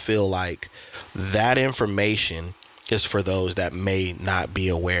sometimes feel like that information is for those that may not be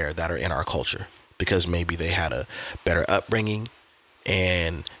aware that are in our culture, because maybe they had a better upbringing.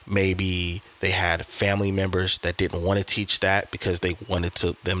 and maybe they had family members that didn't want to teach that because they wanted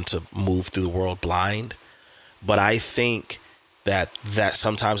them to move through the world blind. But I think that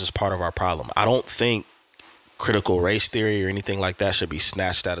sometimes is part of our problem. I don't think critical race theory or anything like that should be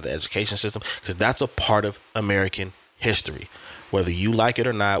snatched out of the education system, because that's a part of American history. Whether you like it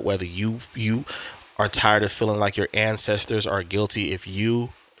or not, whether you are tired of feeling like your ancestors are guilty, if you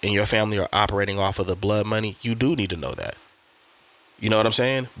and your family are operating off of the blood money, you do need to know that. You know what I'm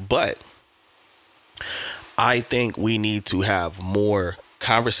saying? But I think we need to have more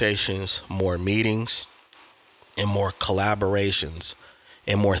conversations, more meetings, and more collaborations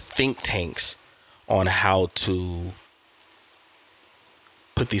and more think tanks on how to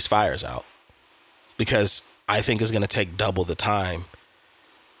put these fires out. Because I think it's going to take double the time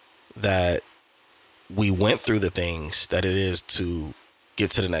that we went through the things that it is to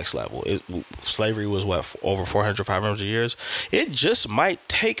get to the next level. Slavery was what, over 400, 500 years? It just might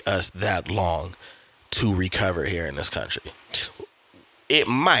take us that long to recover here in this country. It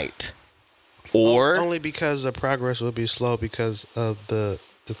might. Or only because the progress will be slow because of the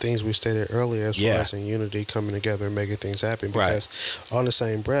things we stated earlier, as far as in unity, coming together and making things happen. Because on the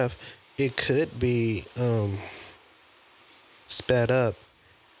same breath, it could be sped up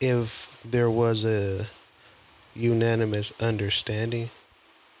if there was a unanimous understanding.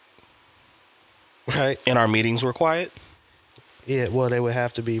 Right? And our meetings were quiet? Yeah, well, they would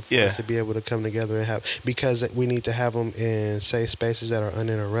have to be for us to be able to come together and have, because we need to have them in safe spaces that are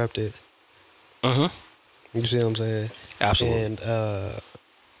uninterrupted. You see what I'm saying? Absolutely. And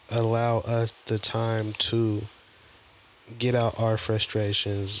allow us the time to get out our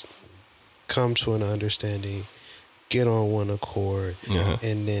frustrations, come to an understanding, get on one accord,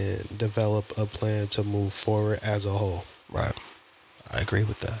 and then develop a plan to move forward as a whole. Right. I agree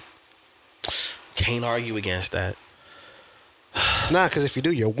with that. Can't argue against that. Nah, because if you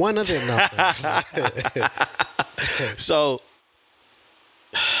do, you're one of them. So,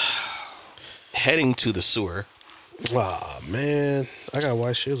 heading to the sewer. Aw, man. I got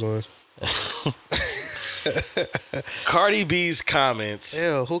white shoes on. Cardi B's comments.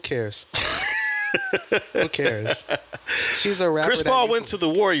 Ew, who cares? Who cares? She's a rapper. Chris Paul went to the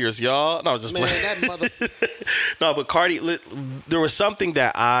Warriors, y'all. No, just man, that mother. No, but Cardi, there was something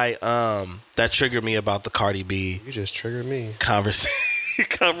that that triggered me about the Cardi B. You just triggered me.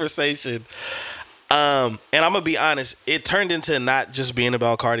 Conversation. And I'm gonna be honest, it turned into not just being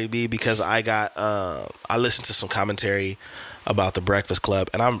about Cardi B, because I listened to some commentary about the Breakfast Club,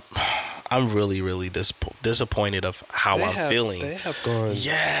 and I'm really, really disappointed of how I'm feeling. They have gone.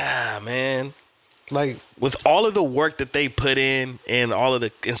 Yeah, man. Like, with all of the work that they put in and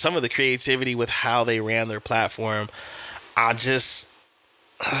some of the creativity with how they ran their platform, I just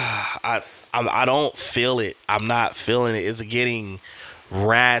I don't feel it. I'm not feeling it. It's getting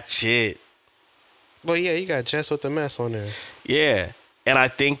ratchet. Well, yeah, you got Jess with the mess on there. Yeah, and I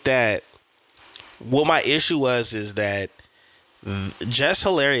think that what my issue is that Jess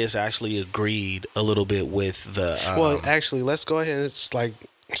Hilarious actually agreed a little bit with the. Well, actually, let's go ahead and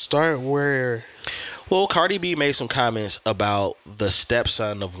start where. Well, Cardi B made some comments about the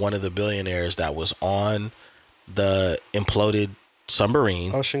stepson of one of the billionaires that was on the imploded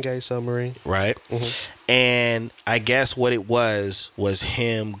submarine. OceanGate submarine. Right? Mm-hmm. And I guess what it was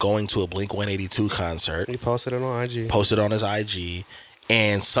him going to a Blink-182 concert. He posted it on IG. Posted on his IG.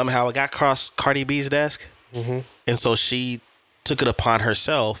 And somehow it got across Cardi B's desk. Mm-hmm. And so she took it upon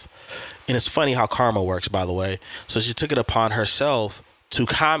herself. And it's funny how karma works, by the way. So she took it upon herself to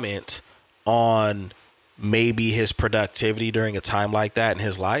comment on maybe his productivity during a time like that in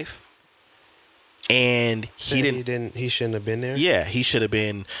his life. And he shouldn't have been there. Yeah, he should have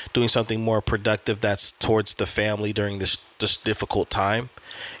been doing something more productive that's towards the family during this difficult time.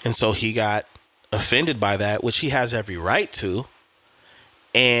 And so he got offended by that, which he has every right to.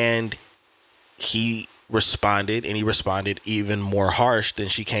 And he responded even more harsh than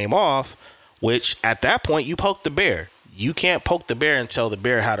she came off, which at that point you poked the bear. You can't poke the bear and tell the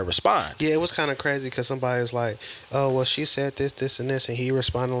bear how to respond. Yeah, it was kind of crazy because somebody was like, oh, well, she said this, and this, and he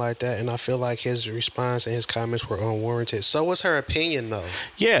responded like that. And I feel like his response and his comments were unwarranted. So was her opinion, though.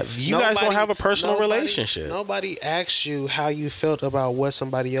 Yeah, guys don't have a personal relationship. Nobody asked you how you felt about what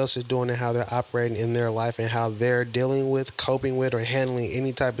somebody else is doing and how they're operating in their life and how they're dealing with, coping with, or handling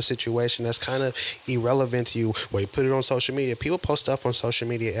any type of situation that's kind of irrelevant to you. Well, you put it on social media. People post stuff on social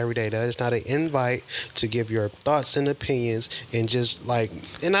media every day. That is not an invite to give your thoughts and opinions and just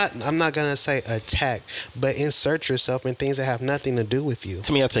I'm not gonna say attack, but insert yourself in things that have nothing to do with you.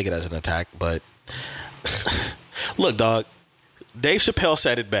 To me, I take it as an attack, but look, dog, Dave Chappelle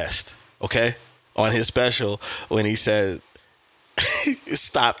said it best, okay, on his special when he said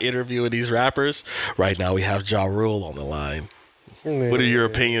stop interviewing these rappers. Right now we have Ja Rule on the line. What are your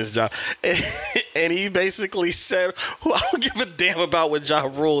opinions, Ja? And he basically said, well, I don't give a damn about what Ja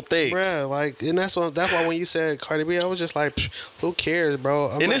Rule thinks. Bruh, like, and that's why when you said Cardi B, I was just like, who cares,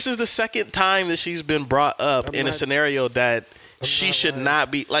 bro? This is the second time that she's been brought up a scenario that she should not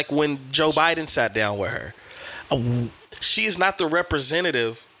be. Like when Joe Biden sat down with her. She is not the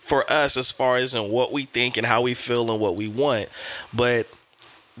representative for us as far as in what we think and how we feel and what we want. But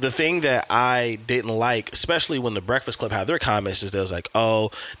the thing that I didn't like, especially when the Breakfast Club had their comments, is they was like,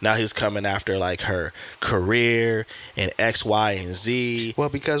 oh, now he's coming after like her career and X, Y, and Z. Well,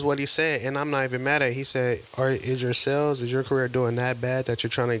 because what he said, and I'm not even mad at it, he said, is your career doing that bad that you're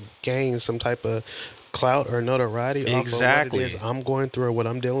trying to gain some type of clout or notoriety exactly off of what it is I'm going through or what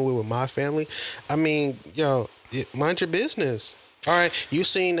I'm dealing with my family? I mean, mind your business. All right, you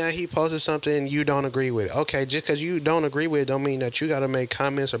seen that he posted something you don't agree with. Okay, just because you don't agree with it don't mean that you got to make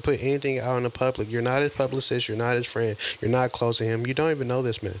comments or put anything out in the public. You're not his publicist. You're not his friend. You're not close to him. You don't even know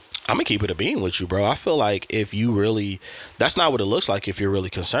this man. I'm going to keep it a bean with you, bro. I feel like if you really, that's not what it looks like if you're really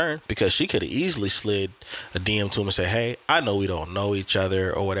concerned, because she could have easily slid a DM to him and say, hey, I know we don't know each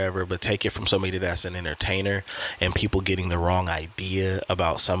other or whatever, but take it from somebody that's an entertainer and people getting the wrong idea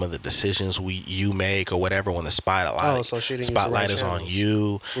about some of the decisions you make or whatever when the spotlight is on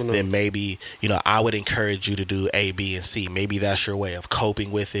you, then maybe, I would encourage you to do A, B, and C. Maybe that's your way of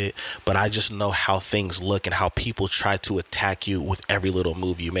coping with it, but I just know how things look and how people try to attack you with every little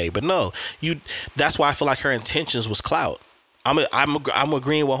move you make. But no, that's why I feel like her intentions was clout. I'm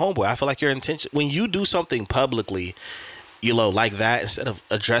agreeing with homeboy. I feel like your intention, when you do something publicly, like that, instead of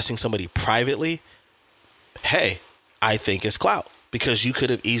addressing somebody privately, hey, I think it's clout, because you could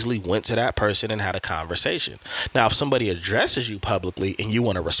have easily went to that person and had a conversation. Now, if somebody addresses you publicly and you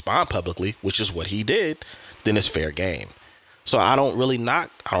want to respond publicly, which is what he did, then it's fair game. So I don't really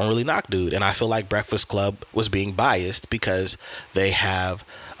knock dude. And I feel like Breakfast Club was being biased because they have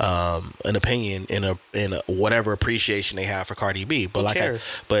an opinion in a whatever appreciation they have for Cardi B. But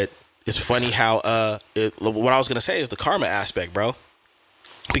but it's funny how what I was gonna say is the karma aspect, bro.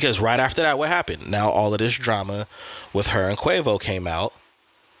 Because right after that, what happened? Now all of this drama with her and Quavo came out,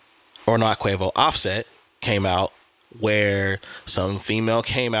 or not Quavo, Offset came out, where some female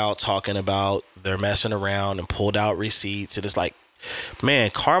came out talking about they're messing around and pulled out receipts. And it's like,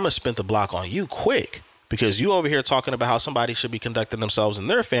 man, karma spent the block on you quick, because you over here talking about how somebody should be conducting themselves in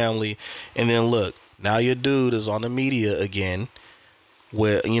their family. And then look, now your dude is on the media again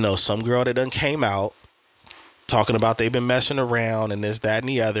with, some girl that done came out talking about they've been messing around and this, that, and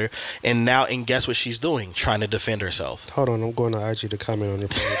the other. And guess what she's doing? Trying to defend herself. Hold on, I'm going to IG to comment on your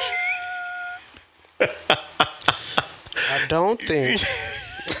page. I don't think.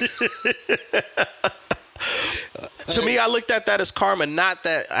 To me, I looked at that as karma. Not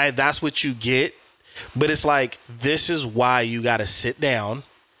that that's what you get, but it's like, this is why you got to sit down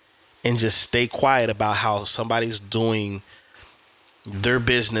and just stay quiet about how somebody's doing their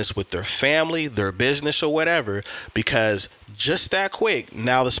business with their family, their business or whatever, because just that quick,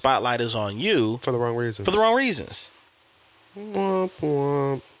 now the spotlight is on you. For the wrong reasons. Womp,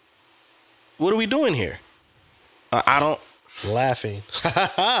 womp. What are we doing here? I don't. Laughing.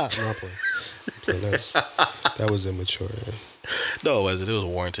 That was immature. Man. No, it wasn't. It was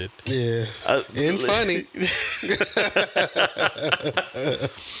warranted. Yeah. And funny.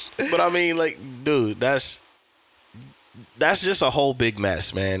 But I mean, like, dude, that's just a whole big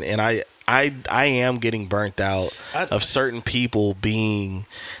mess, man. And I am getting burnt out of certain people being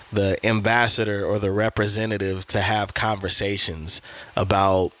the ambassador or the representative to have conversations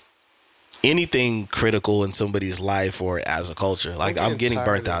about anything critical in somebody's life or as a culture. Like, I'm getting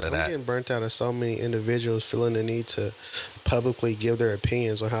burnt out of that. I'm getting burnt out of so many individuals feeling the need to publicly give their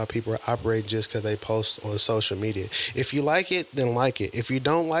opinions on how people operate just because they post on social media. If you like it, then like it. If you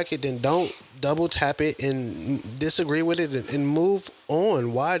don't like it, then don't double tap it and disagree with it and move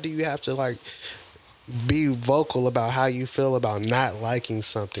on. Why do you have to be vocal about how you feel about not liking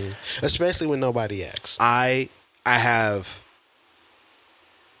something, especially when nobody asks? I have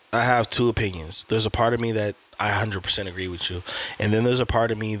two opinions. There's a part of me that I 100% agree with you. And then there's a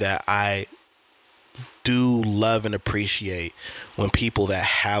part of me that I do love and appreciate when people that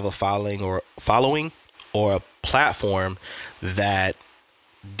have a following or a platform that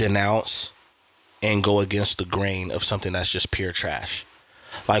denounce and go against the grain of something that's just pure trash.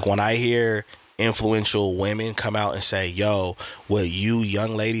 Like when I hear influential women come out and say, yo, what you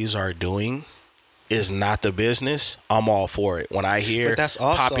young ladies are doing is not the business, I'm all for it. When I hear but that's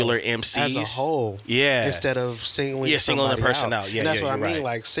also popular MCs as a whole, yeah, instead of singling singling a person out. Yeah, and that's yeah, what I you're mean. right.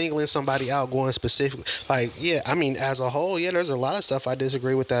 Like singling somebody out, going specifically. Like, yeah, I mean, as a whole, yeah, there's a lot of stuff I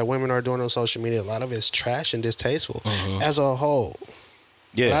disagree with that women are doing on social media. A lot of it's trash and distasteful. As a whole.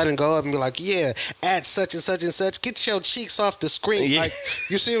 Yeah. But I didn't go up and be like, yeah, at such and such and such, get your cheeks off the screen. Yeah. Like,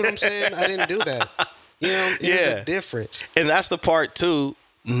 you see what I'm saying? I didn't do that. You know, there's a difference. And that's the part too.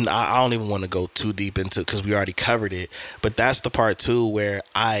 I don't even want to go too deep into because we already covered it. But that's the part too where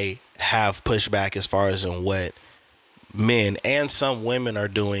I have pushback as far as in what men and some women are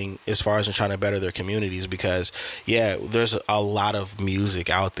doing as far as in trying to better their communities. Because there's a lot of music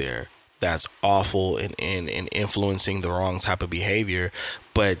out there that's awful and influencing the wrong type of behavior.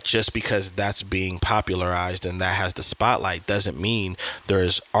 But just because that's being popularized and that has the spotlight doesn't mean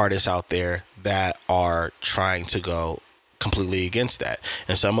there's artists out there that are trying to go completely against that.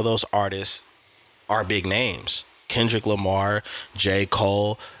 And some of those artists are big names. Kendrick Lamar, J.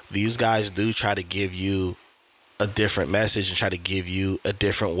 Cole, these guys do try to give you a different message and try to give you a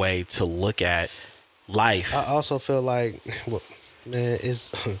different way to look at life. I also feel like, well, man,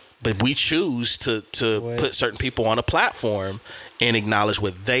 it's... But we choose to put certain people on a platform and acknowledge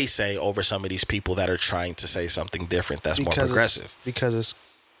what they say over some of these people that are trying to say something different that's more progressive. Because it's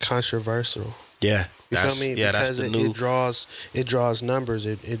controversial. Yeah. You feel me? Yeah, because that's the new... it draws numbers,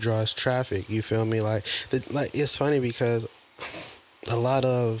 it draws traffic. You feel me? Like it's funny because a lot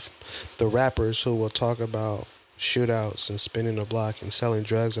of the rappers who will talk about shootouts and spinning the block and selling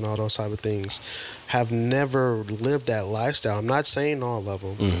drugs and all those type of things have never lived that lifestyle. I'm not saying all of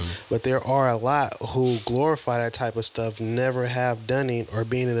them, but there are a lot who glorify that type of stuff, never have done it or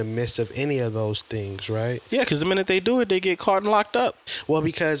being in the midst of any of those things, right? Yeah, because the minute they do it, they get caught and locked up. Well,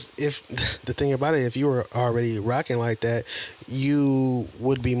 because if the thing about it, if you were already rocking like that, you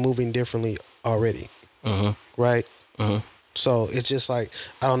would be moving differently already, right? So it's just like,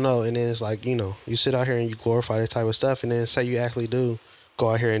 I don't know. And then it's like, you know, you sit out here and you glorify that type of stuff. And then say you actually do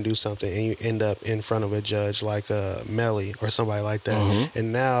go out here and do something and you end up in front of a judge like Melly or somebody like that.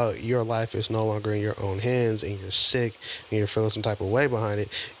 And now your life is no longer in your own hands and you're sick and you're feeling some type of way behind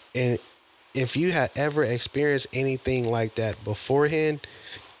it. And if you had ever experienced anything like that beforehand,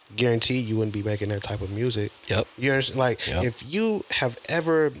 guaranteed you wouldn't be making that type of music. Yep. You understand? Like, if you have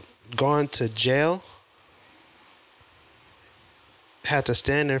ever gone to jail, had to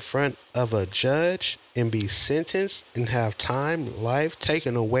stand in front of a judge and be sentenced and have time, life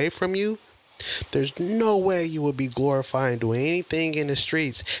taken away from you, there's no way you would be glorifying doing anything in the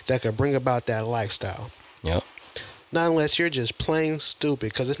streets that could bring about that lifestyle. Yep. Not unless you're just plain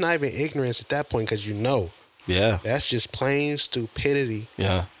stupid, because it's not even ignorance at that point, because you know. Yeah. That's just plain stupidity.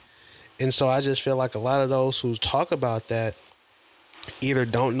 Yeah. And so I just feel like a lot of those who talk about that either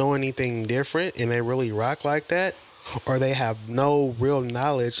don't know anything different and they really rock like that, or they have no real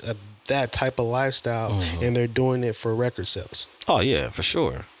knowledge of that type of lifestyle and they're doing it for record sales. Oh, yeah, for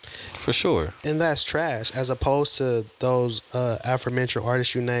sure. For sure. And that's trash, as opposed to those aforementioned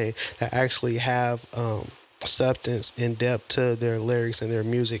artists you name that actually have substance and depth to their lyrics and their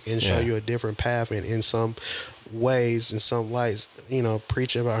music and show you a different path and in some ways, in some lights, you know,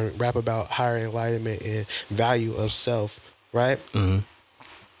 preach about and rap about higher enlightenment and value of self, right?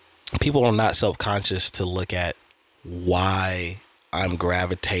 People are not self-conscious to look at why I'm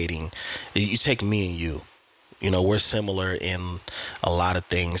gravitating. You take me and you know, we're similar in a lot of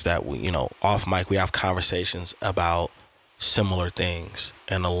things that we, you know, off mic, we have conversations about similar things.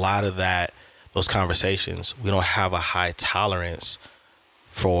 And a lot of that, those conversations, we don't have a high tolerance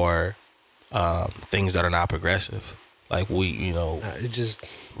for things that are not progressive. Like we, you know, it just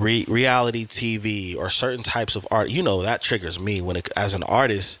reality TV or certain types of art, you know, that triggers me when it, as an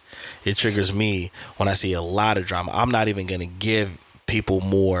artist, it triggers me when I see a lot of drama. I'm not even going to give people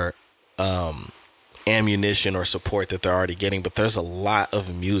more ammunition or support that they're already getting, but there's a lot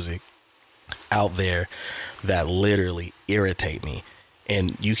of music out there that literally irritate me.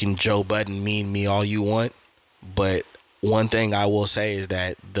 And you can Joe Budden mean me all you want, but one thing I will say is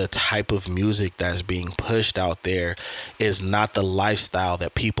that the type of music that's being pushed out there is not the lifestyle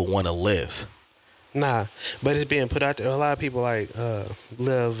that people want to live. Nah, but it's being put out there. A lot of people like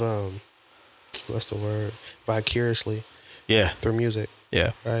live, what's the word? Vicariously. Yeah. Through music.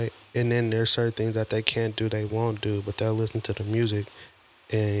 Yeah. Right? And then there's certain things that they can't do, they won't do, but they'll listen to the music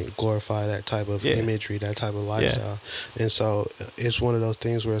and glorify that type of imagery, that type of lifestyle. And so it's one of those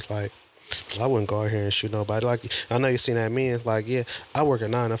things where it's like, I wouldn't go out here and shoot nobody. Like, I know you seen that meme. It's like, yeah, I work a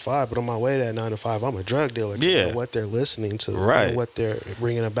 9 to 5, but on my way to that 9 to 5, I'm a drug dealer. Yeah. And what they're listening to, right, and what they're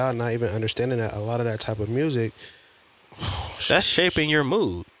bringing about, not even understanding that a lot of that type of music, that's shaping your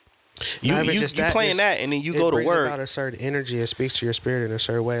mood. You Not even you just you that, playing it's- that and then you it go to brings work. about a certain energy. It speaks to your spirit in a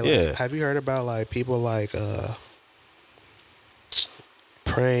certain way. Like, Yeah. have you heard about like people like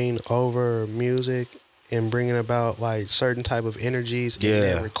praying over music and bringing about like certain type of energies and Yeah.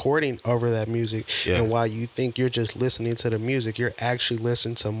 then recording over that music? Yeah. And while you think you're just listening to the music, you're actually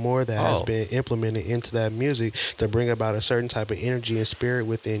listening to more that has Oh. been implemented into that music to bring about a certain type of energy and spirit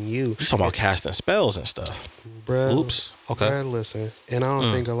within you. You talking about casting spells and stuff. Bruh, Oops. Okay. Bruh, listen. And I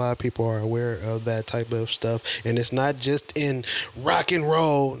don't think a lot of people are aware of that type of stuff. And it's not just in rock and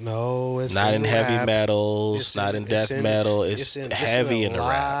roll. No, it's Not in heavy rap. metals, It's not in death metal. It's heavy in the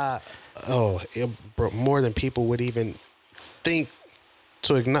rap. Oh, more than people would even think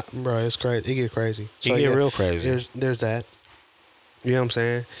to ignore. Bro, it's crazy. It get crazy. It get real crazy. There's that. You know what I'm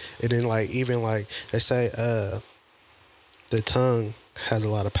saying? And then like even like they say the tongue has a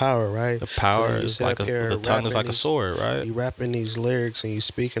lot of power, right? The power So you is sit like up here the tongue is like a rapping sword, right? You rapping these lyrics and you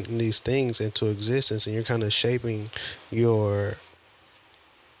speaking these things into existence, and you're kind of shaping your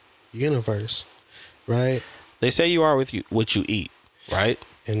universe, right? They say you are with you what you eat, right?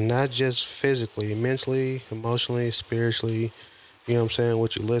 And not just physically, mentally, emotionally, spiritually. You know what I'm saying?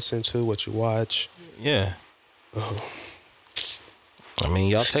 What you listen to, what you watch. Yeah. Oh. I mean,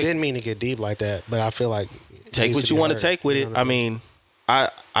 y'all take Didn't mean to get deep like that, but I feel like it take needs what to you be want to heard. take with You it. know what I mean,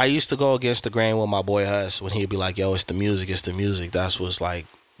 I used to go against the grain with my boy Huss when he'd be like, "Yo, it's the music, it's the music." That's what's like,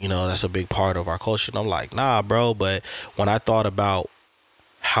 you know, that's a big part of our culture. And I'm like, nah, bro. But when I thought about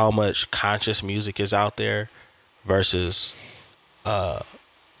how much conscious music is out there versus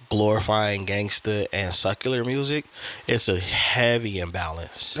glorifying gangsta and secular music, it's a heavy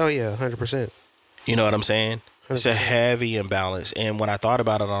imbalance. Oh yeah, 100%. You know what I'm saying? It's a 100%. heavy imbalance. And when I thought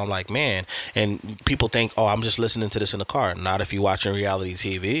about it, I'm like, man, and people think, oh, I'm just listening to this in the car. Not if you're watching reality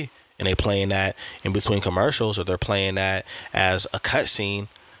TV and they playing that in between commercials, or they're playing that as a cutscene.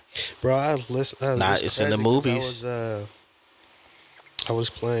 Bro, I was listening. Nah, it's in the movies. I was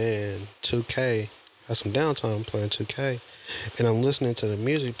playing 2K. Had some downtime playing 2K, and I'm listening to the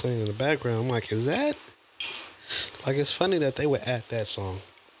music playing in the background. I'm like, is that like? It's funny that they would add that song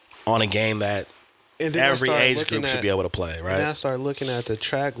On a game that and then I every started age looking group should be able to play, And then I right? started looking at the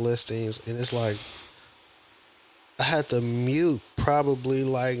track listings, and it's like I had to mute probably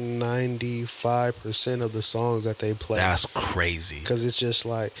like 95% of the songs that they play. That's crazy. Because it's just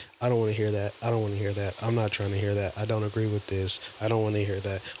like, I don't want to hear that. I don't want to hear that. I'm not trying to hear that. I don't agree with this. I don't want to hear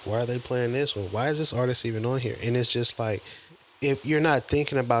that. Why are they playing this one? Why is this artist even on here? And it's just like, if you're not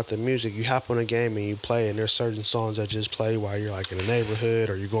thinking about the music, you hop on a game and you play, and there's certain songs that just play while you're like in the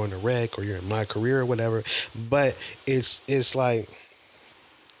neighborhood, or you're going to rec, or you're in my career or whatever. But it's like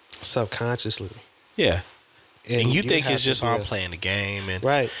subconsciously. Yeah. And you think have it's to just do I'm it. playing the game, and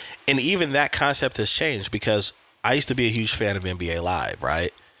Right. and even that concept has changed, because I used to be a huge fan of NBA Live,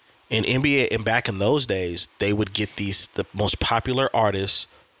 right? And NBA, and back in those days, they would get the most popular artists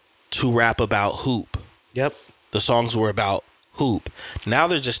to rap about hoop. Yep. The songs were about hoop. Now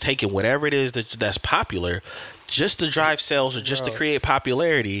they're just taking whatever it is that's popular, just to drive sales or just to Bro. create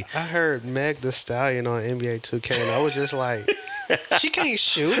popularity. I heard Meg Thee Stallion on NBA 2K, and I was just like, she can't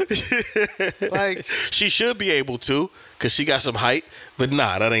shoot. Like, She should be able to, because she got some height, but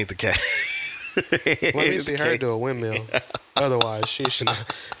nah, that ain't the case. let me see her do a windmill. Otherwise, she should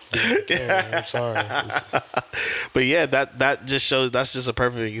not. I'm sorry. But yeah, that just shows, that's just a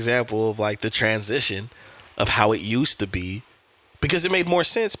perfect example of like the transition of how it used to be, because it made more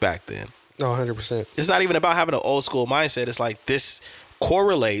sense back then. No, 100%. It's not even about having an old school mindset. It's like this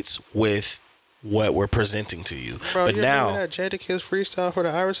correlates with what we're presenting to you. Bro, but you now, remember that Jadakiss freestyle for the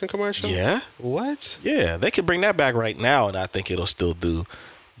Iverson commercial? yeah, What? yeah, they could bring that back right now, and I think it'll still do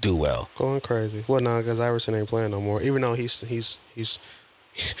well. Going crazy. Well, no, because Iverson ain't playing no more. Even though he's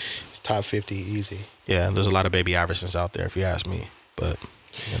top 50 easy. Yeah, there's a lot of baby Iversons out there, if you ask me. But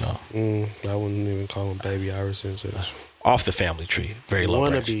you know, I wouldn't even call them baby Iversons. It's off the family tree, very low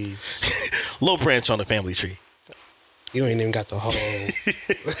branch. wannabes. Low branch on the family tree. You ain't even got the whole.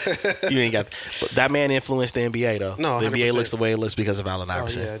 You ain't got but that man influenced the NBA though. No, the NBA 100%. looks the way it looks because of Allen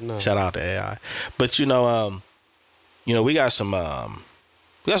Iverson. yeah, no. Shout out to AI. But you know, we got some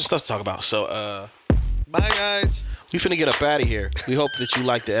stuff to talk about. So Bye, guys. we finna get up out of here. We hope that you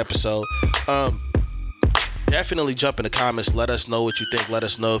liked the episode. Definitely jump in the comments. Let us know what you think. Let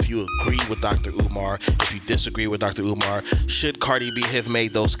us know if you agree with Dr. Umar, if you disagree with Dr. Umar. Should Cardi B have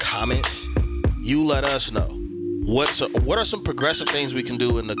made those comments? You let us know. What are some progressive things we can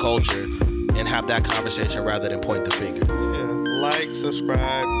do in the culture and have that conversation rather than point the finger? Yeah. Like,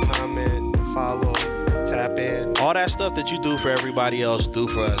 subscribe, comment, follow, tap in. All that stuff that you do for everybody else, do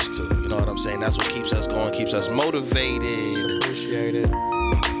for us too. You know what I'm saying? That's what keeps us going, keeps us motivated. Appreciate it.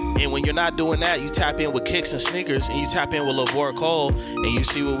 And when you're not doing that, you tap in with Kicks and Sneakers, and you tap in with LaVar Cole, and you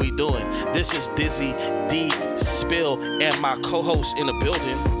see what we doing. This is Dizzy, D, Spill, and my co-host in the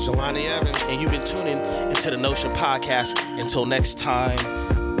building, Jelani Evans. and you've been tuning into the Notion Podcast. Until next time,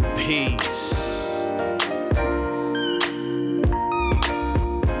 peace.